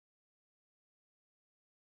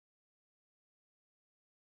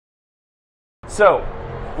So,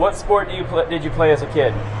 what sport did you play as a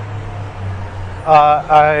kid?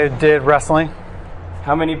 I did wrestling.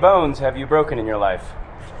 How many bones have you broken in your life?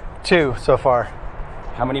 2 so far.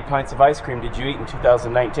 How many pints of ice cream did you eat in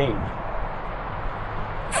 2019?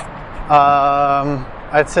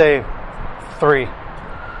 I'd say 3.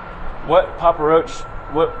 What Papa Roach?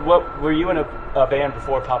 What were you in a band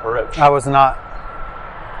before Papa Roach? I was not.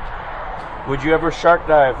 Would you ever shark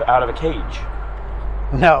dive out of a cage?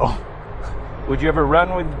 No. Would you ever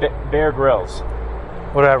run with Bear Grylls?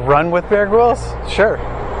 Would I run with Bear Grylls? Sure.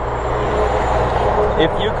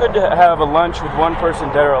 If you could have a lunch with one person,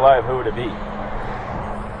 dead or alive, who would it be?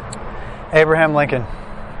 Abraham Lincoln.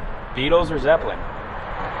 Beatles or Zeppelin?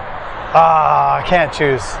 I can't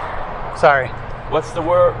choose. Sorry. What's the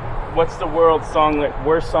world's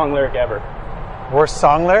worst song lyric ever? Worst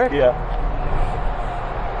song lyric? Yeah.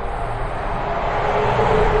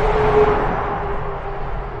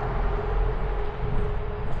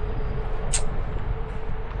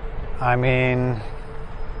 I mean,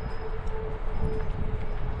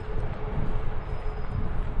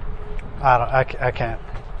 I can't.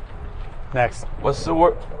 Next. What's the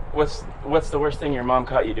worst thing your mom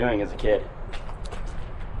caught you doing as a kid?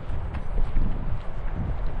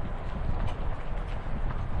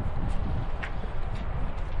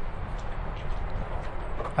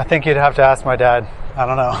 I think you'd have to ask my dad. I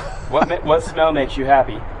don't know. What smell makes you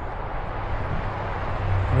happy?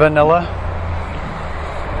 Vanilla.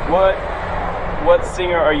 What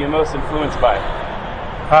singer are you most influenced by?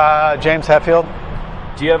 James Hetfield.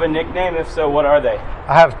 Do you have a nickname? If so, what are they?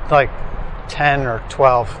 I have like 10 or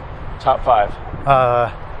 12. Top 5.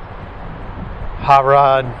 Hot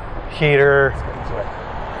Rod, Heater.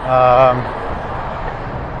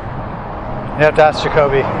 You have to ask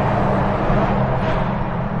Jacoby.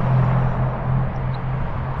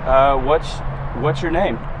 What's your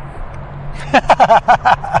name?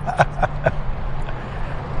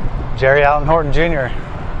 Jerry Allen Horton Jr.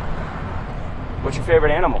 What's your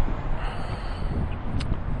favorite animal?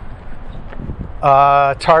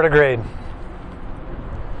 Tardigrade.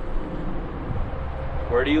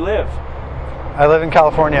 Where do you live? I live in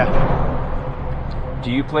California. Do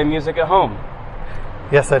you play music at home?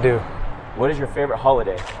 Yes, I do. What is your favorite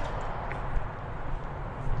holiday?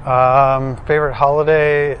 Favorite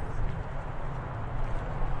holiday? It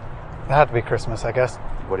had to be Christmas, I guess.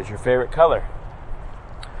 What is your favorite color?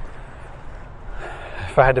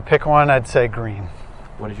 If I had to pick one, I'd say green.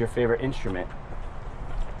 What is your favorite instrument?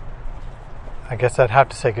 I guess I'd have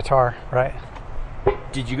to say guitar, right?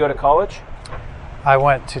 Did you go to college? I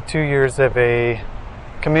went to 2 years of a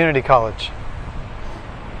community college.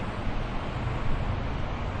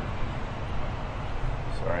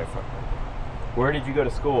 Sorry. Where did you go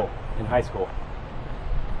to school in high school?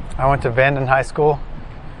 I went to Vanden High School,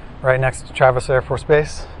 right next to Travis Air Force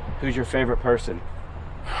Base. Who's your favorite person?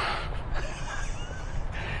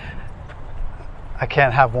 I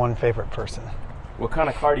can't have one favorite person. What kind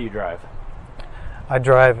of car do you drive? I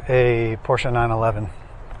drive a Porsche 911.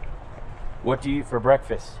 What do you eat for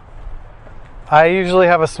breakfast? I usually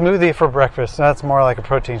have a smoothie for breakfast. That's more like a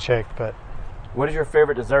protein shake, but... What is your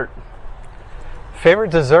favorite dessert?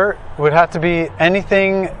 Favorite dessert would have to be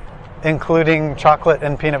anything including chocolate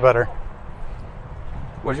and peanut butter.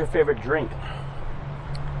 What is your favorite drink?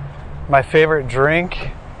 My favorite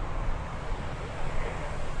drink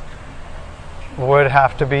would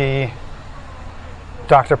have to be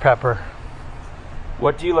Dr. Pepper.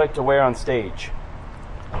 What do you like to wear on stage?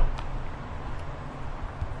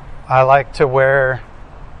 I like to wear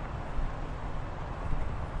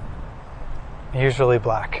usually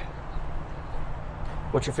black.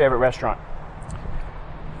 What's your favorite restaurant?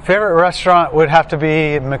 Favorite restaurant would have to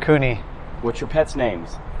be Mikuni. What's your pet's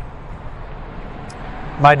names?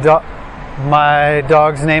 My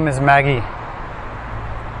dog's name is Maggie.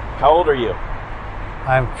 How old are you?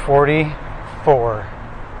 I'm 44.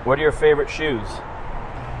 What are your favorite shoes?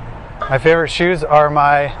 My favorite shoes are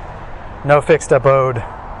my No Fixed Abode.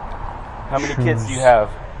 How many kids do you have?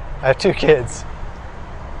 I have 2 kids.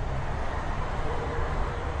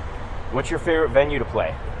 What's your favorite venue to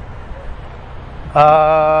play?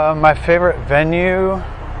 My favorite venue...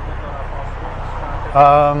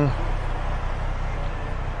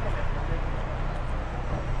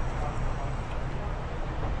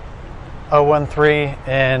 013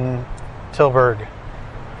 in Tilburg.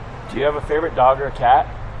 Do you have a favorite dog or a cat?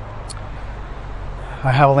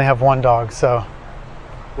 I only have 1 dog, so...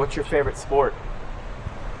 What's your favorite sport?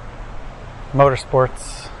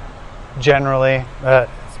 Motorsports, generally.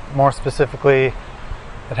 More specifically,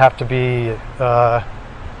 it'd have to be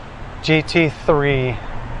GT3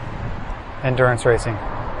 endurance racing.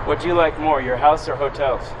 What do you like more, your house or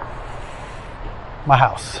hotels? My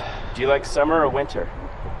house. Do you like summer or winter?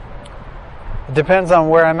 It depends on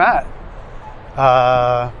where I'm at.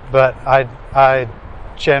 But I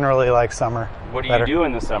generally like summer. What do better. you do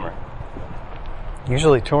in the summer?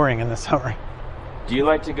 Usually touring in the summer. Do you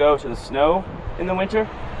like to go to the snow in the winter?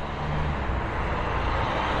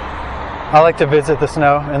 I like to visit the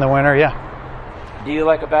snow in the winter, yeah. Do you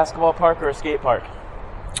like a basketball park or a skate park?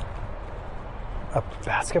 A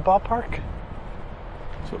basketball park?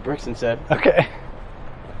 That's what Brixton said. Okay.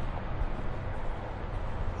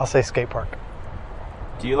 I'll say skate park.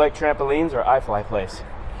 Do you like trampolines or iFly place?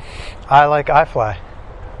 I like iFly.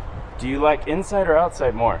 Do you like inside or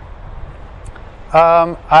outside more?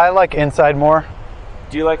 I like inside more.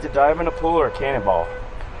 Do you like to dive in a pool or a cannonball?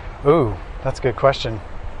 Ooh, that's a good question.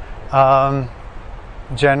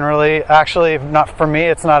 Generally, actually, not for me,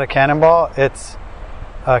 it's not a cannonball, it's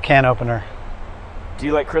a can opener. Do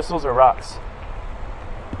you like crystals or rocks?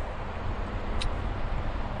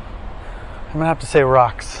 I'm gonna have to say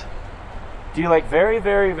rocks. Do you like very,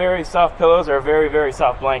 very, very soft pillows or very, very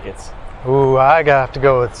soft blankets? Ooh, I gotta have to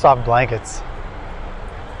go with soft blankets.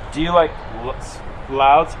 Do you like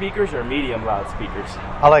loudspeakers or medium loudspeakers?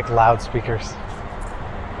 I like loudspeakers.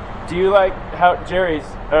 Do you like how's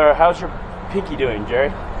your pinky doing,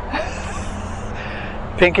 Jerry?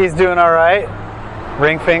 Pinky's doing all right.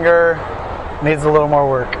 Ring finger needs a little more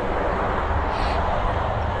work.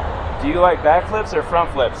 Do you like backflips or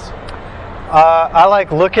front flips? I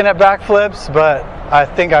like looking at backflips, but I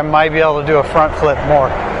think I might be able to do a front flip more.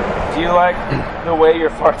 Do you like the way your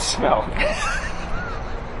farts smell?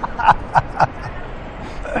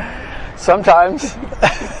 Sometimes.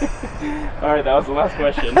 All right, that was the last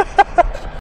question.